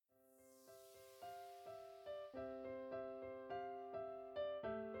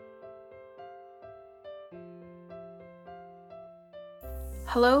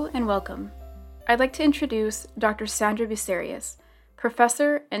Hello and welcome. I'd like to introduce Dr. Sandra Bucerius,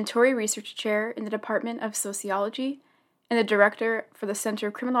 Professor and Torrey Research Chair in the Department of Sociology and the Director for the Center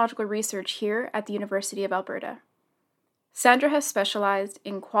of Criminological Research here at the University of Alberta. Sandra has specialized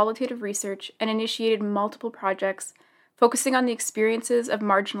in qualitative research and initiated multiple projects focusing on the experiences of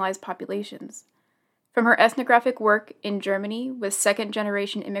marginalized populations. From her ethnographic work in Germany with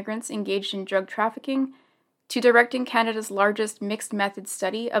second-generation immigrants engaged in drug trafficking to directing Canada's largest mixed-method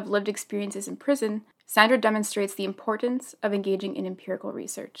study of lived experiences in prison, Sandra demonstrates the importance of engaging in empirical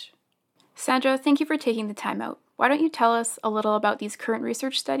research. Sandra, thank you for taking the time out. Why don't you tell us a little about these current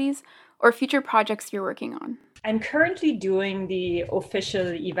research studies or future projects you're working on? I'm currently doing the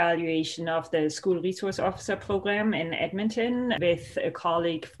official evaluation of the School Resource Officer program in Edmonton with a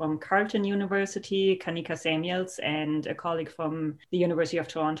colleague from Carleton University, Kanika Samuels, and a colleague from the University of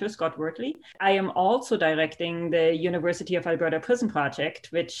Toronto, Scott Wortley. I am also directing the University of Alberta Prison Project,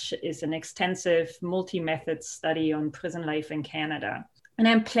 which is an extensive multi-method study on prison life in Canada. And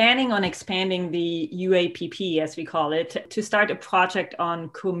I'm planning on expanding the UAPP, as we call it, to start a project on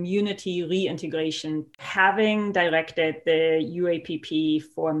community reintegration. Having directed the UAPP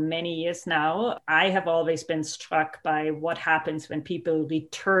for many years now, I have always been struck by what happens when people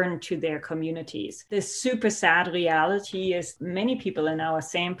return to their communities. The super sad reality is many people in our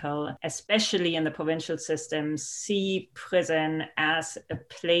sample, especially in the provincial system, see prison as a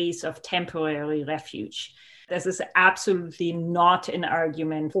place of temporary refuge. This is absolutely not an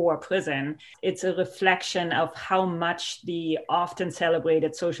argument for prison. It's a reflection of how much the often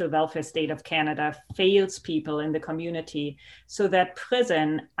celebrated social welfare state of Canada fails people in the community, so that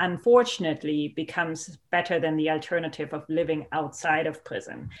prison, unfortunately, becomes better than the alternative of living outside of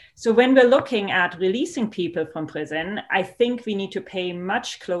prison. So when we're looking at releasing people from prison, I think we need to pay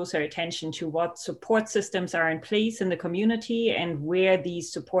much closer attention to what support systems are in place in the community and where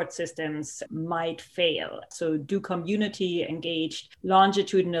these support systems might fail. So do community engaged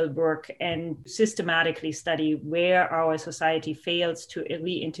longitudinal work and systematically study where our society fails to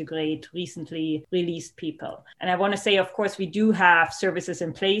reintegrate recently released people. And I want to say, of course, we do have services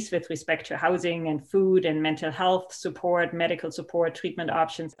in place with respect to housing and food and mental health support, medical support, treatment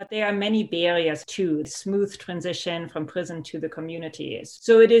options, but there are many barriers to smooth transition from prison to the community.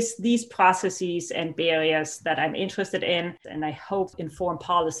 So it is these processes and barriers that I'm interested in, and I hope inform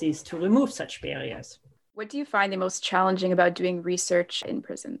policies to remove such barriers. What do you find the most challenging about doing research in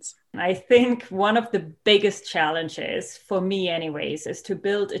prisons? I think one of the biggest challenges, for me anyways, is to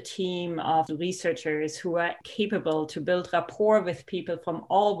build a team of researchers who are capable to build rapport with people from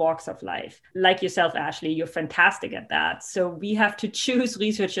all walks of life. Like yourself, Ashley, you're fantastic at that. So we have to choose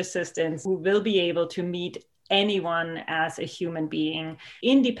research assistants who will be able to meet anyone as a human being,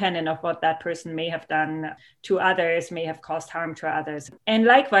 independent of what that person may have done to others, may have caused harm to others. And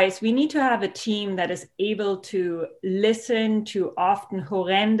likewise, we need to have a team that is able to listen to often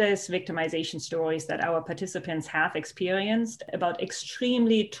horrendous victimization stories that our participants have experienced about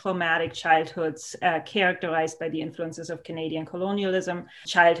extremely traumatic childhoods characterized by the influences of Canadian colonialism,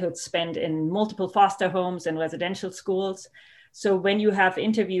 childhoods spent in multiple foster homes and residential schools. So when you have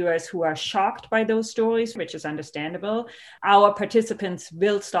interviewers who are shocked by those stories, which is understandable, our participants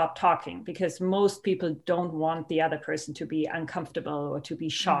will stop talking because most people don't want the other person to be uncomfortable or to be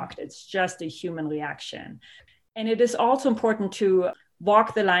shocked. It's just a human reaction. And it is also important to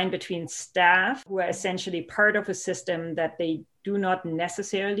walk the line between staff who are essentially part of a system that they do not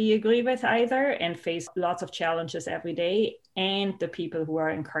necessarily agree with either and face lots of challenges every day, and the people who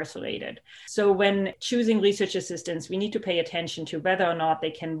are incarcerated. So when choosing research assistants, we need to pay attention to whether or not they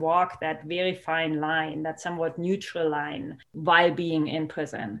can walk that very fine line, that somewhat neutral line, while being in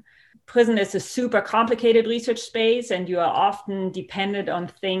prison. Prison is a super complicated research space, and you are often dependent on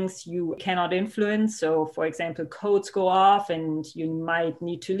things you cannot influence. So, for example, codes go off and you might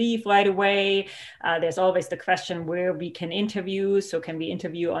need to leave right away. There's always the question where we can interview. So can we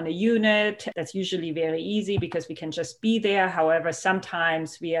interview on a unit? That's usually very easy because we can just be there. However,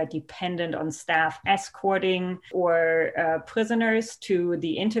 sometimes we are dependent on staff escorting or prisoners to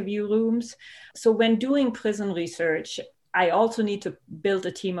the interview rooms. So when doing prison research, I also need to build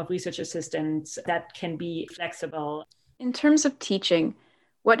a team of research assistants that can be flexible. In terms of teaching,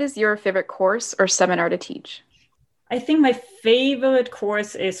 what is your favorite course or seminar to teach? I think my favorite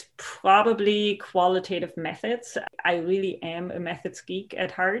course is probably qualitative methods. I really am a methods geek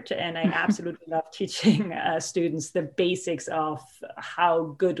at heart, and I absolutely love teaching students the basics of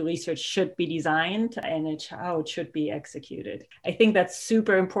how good research should be designed and how it should be executed. I think that's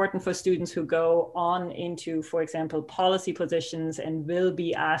super important for students who go on into, for example, policy positions and will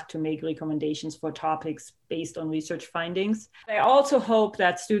be asked to make recommendations for topics based on research findings. I also hope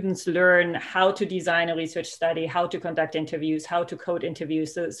that students learn how to design a research study, how to conduct interviews, how to code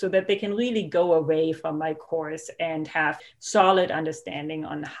interviews, so that they can really go away from my course and have solid understanding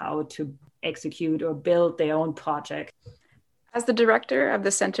on how to execute or build their own project. As the director of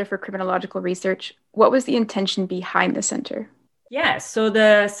the Center for Criminological Research, what was the intention behind the center? Yes, so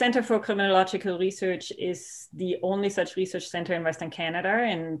the Center for Criminological Research is the only such research center in Western Canada,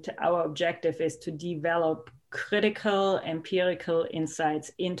 and our objective is to develop critical empirical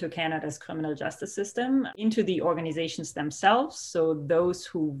insights into Canada's criminal justice system, into the organizations themselves, so those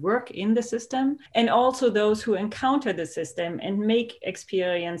who work in the system, and also those who encounter the system and make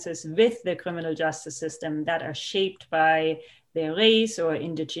experiences with the criminal justice system that are shaped by their race or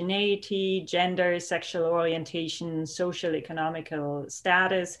indigeneity, gender, sexual orientation, social, economical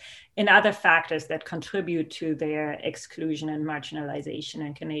status, and other factors that contribute to their exclusion and marginalization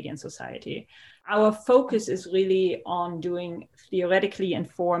in Canadian society. Our focus is really on doing theoretically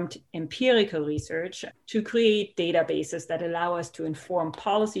informed empirical research to create databases that allow us to inform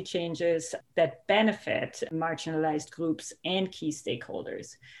policy changes that benefit marginalized groups and key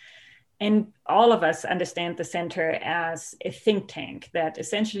stakeholders. And all of us understand the center as a think tank that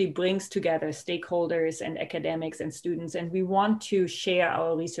essentially brings together stakeholders and academics and students. And we want to share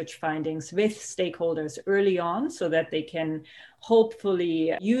our research findings with stakeholders early on so that they can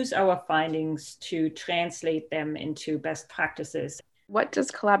hopefully use our findings to translate them into best practices. What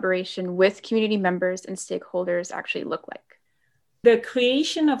does collaboration with community members and stakeholders actually look like? The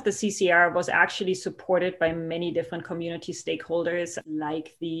creation of the CCR was actually supported by many different community stakeholders,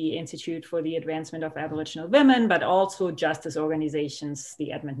 like the Institute for the Advancement of Aboriginal Women, but also justice organizations,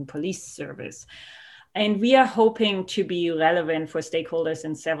 the Edmonton Police Service. And we are hoping to be relevant for stakeholders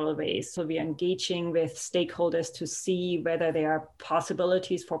in several ways. So we are engaging with stakeholders to see whether there are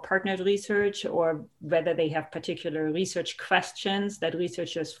possibilities for partnered research or whether they have particular research questions that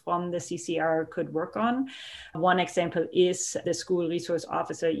researchers from the CCR could work on. One example is the school resource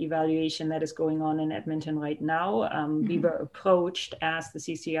officer evaluation that is going on in Edmonton right now. We were approached as the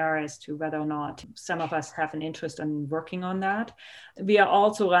CCR as to whether or not some of us have an interest in working on that. We are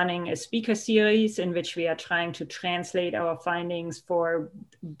also running a speaker series in which we are trying to translate our findings for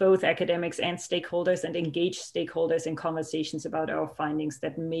both academics and stakeholders and engage stakeholders in conversations about our findings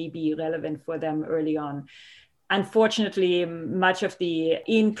that may be relevant for them early on. Unfortunately, much of the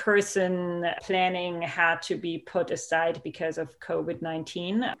in-person planning had to be put aside because of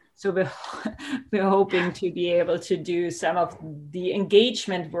COVID-19. So we're hoping to be able to do some of the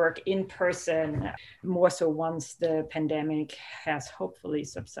engagement work in person, more so once the pandemic has hopefully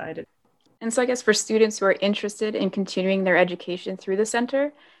subsided. And so I guess for students who are interested in continuing their education through the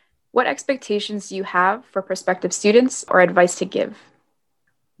center, what expectations do you have for prospective students or advice to give?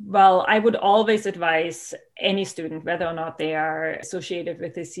 Well, I would always advise any student, whether or not they are associated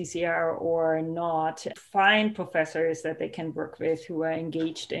with the CCR or not, find professors that they can work with who are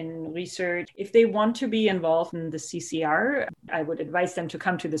engaged in research. If they want to be involved in the CCR, I would advise them to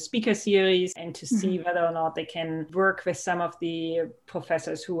come to the speaker series and to see whether or not they can work with some of the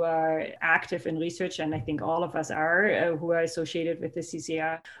professors who are active in research. And I think all of us are, who are associated with the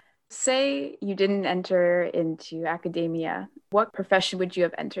CCR. Say you didn't enter into academia, what profession would you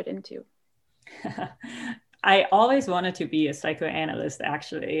have entered into? I always wanted to be a psychoanalyst,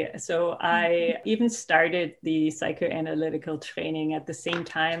 actually. So I even started the psychoanalytical training at the same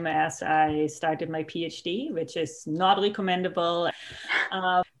time as I started my PhD, which is not recommendable.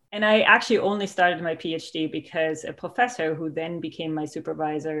 And I actually only started my PhD because a professor who then became my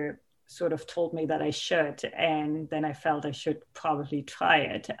supervisor sort of told me that I should. And then I felt I should probably try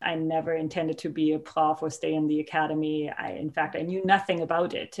it. I never intended to be a prof or stay in the academy. In fact, I knew nothing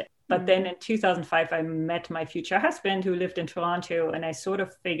about it. But then in 2005, I met my future husband who lived in Toronto. And I sort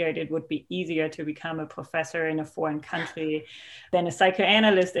of figured it would be easier to become a professor in a foreign country than a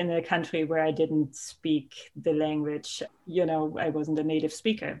psychoanalyst in a country where I didn't speak the language. You know, I wasn't a native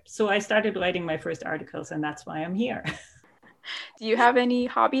speaker. So I started writing my first articles, and that's why I'm here. Do you have any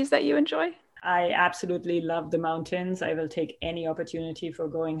hobbies that you enjoy? I absolutely love the mountains. I will take any opportunity for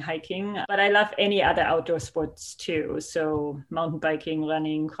going hiking, but I love any other outdoor sports too. So mountain biking,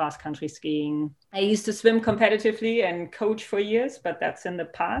 running, cross-country skiing. I used to swim competitively and coach for years, but that's in the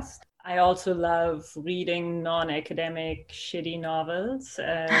past. I also love reading non-academic shitty novels.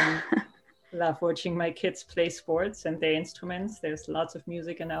 Love watching my kids play sports and their instruments. There's lots of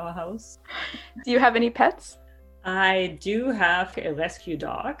music in our house. Do you have any pets? I do have a rescue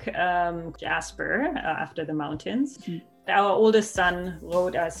dog, Jasper, after the mountains. Our oldest son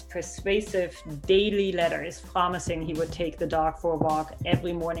wrote us persuasive daily letters promising he would take the dog for a walk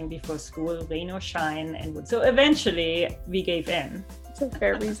every morning before school, rain or shine, and would. So eventually we gave in. It's a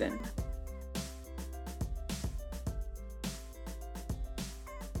fair reason.